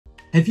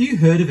Have you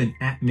heard of an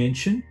app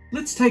mention?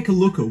 Let's take a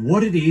look at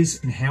what it is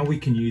and how we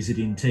can use it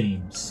in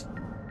Teams.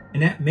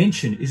 An app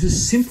mention is a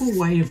simple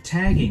way of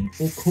tagging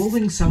or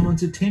calling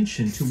someone's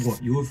attention to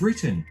what you have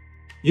written.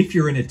 If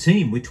you're in a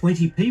team with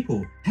 20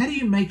 people, how do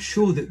you make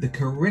sure that the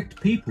correct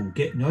people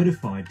get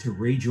notified to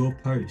read your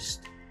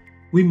post?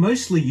 We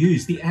mostly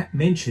use the app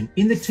mention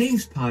in the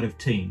Teams part of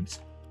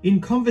Teams,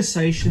 in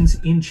conversations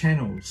in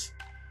channels,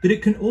 but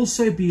it can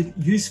also be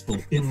useful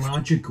in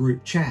larger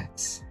group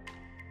chats.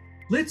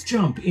 Let's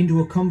jump into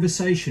a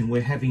conversation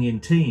we're having in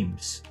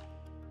Teams.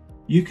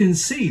 You can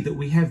see that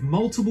we have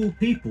multiple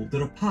people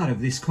that are part of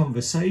this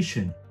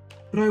conversation,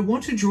 but I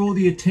want to draw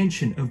the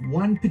attention of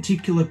one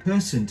particular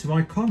person to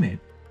my comment,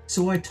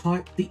 so I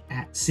type the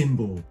 @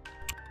 symbol.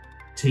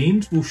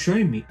 Teams will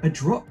show me a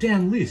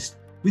drop-down list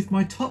with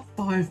my top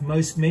 5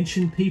 most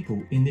mentioned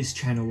people in this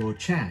channel or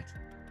chat.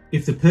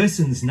 If the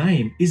person's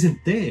name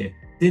isn't there,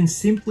 then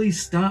simply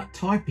start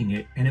typing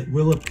it and it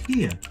will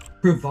appear,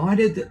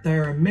 provided that they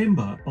are a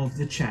member of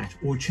the chat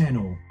or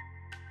channel.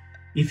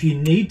 If you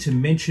need to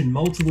mention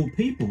multiple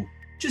people,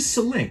 just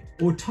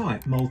select or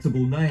type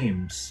multiple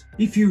names.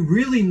 If you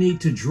really need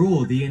to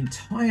draw the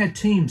entire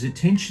team's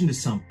attention to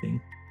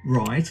something,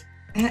 write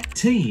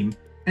 @team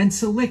and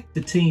select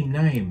the team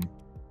name.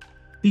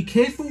 Be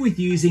careful with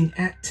using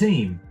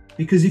 @team,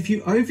 because if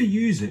you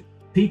overuse it,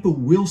 people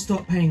will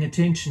stop paying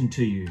attention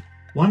to you.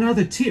 One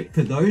other tip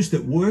for those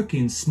that work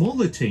in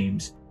smaller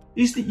teams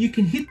is that you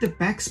can hit the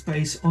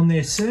backspace on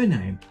their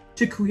surname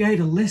to create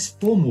a less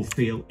formal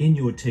feel in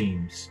your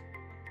teams.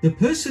 The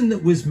person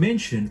that was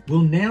mentioned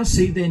will now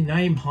see their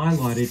name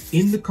highlighted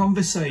in the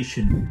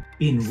conversation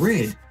in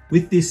red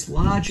with this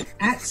large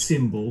 @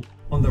 symbol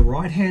on the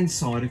right-hand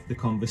side of the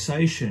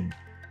conversation.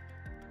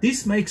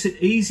 This makes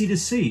it easy to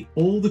see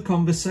all the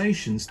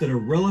conversations that are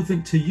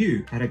relevant to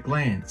you at a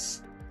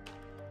glance.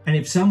 And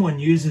if someone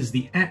uses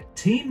the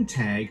 @team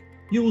tag,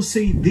 you will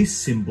see this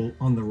symbol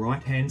on the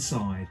right-hand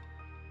side.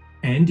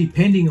 And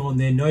depending on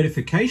their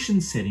notification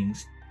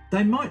settings,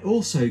 they might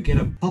also get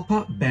a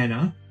pop-up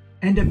banner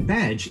and a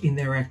badge in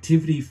their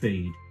activity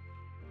feed.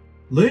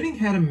 Learning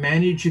how to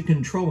manage and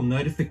control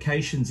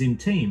notifications in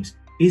Teams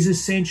is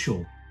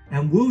essential,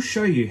 and we'll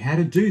show you how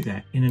to do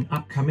that in an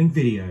upcoming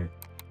video.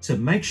 So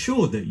make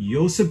sure that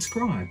you're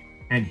subscribed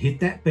and hit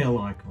that bell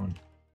icon.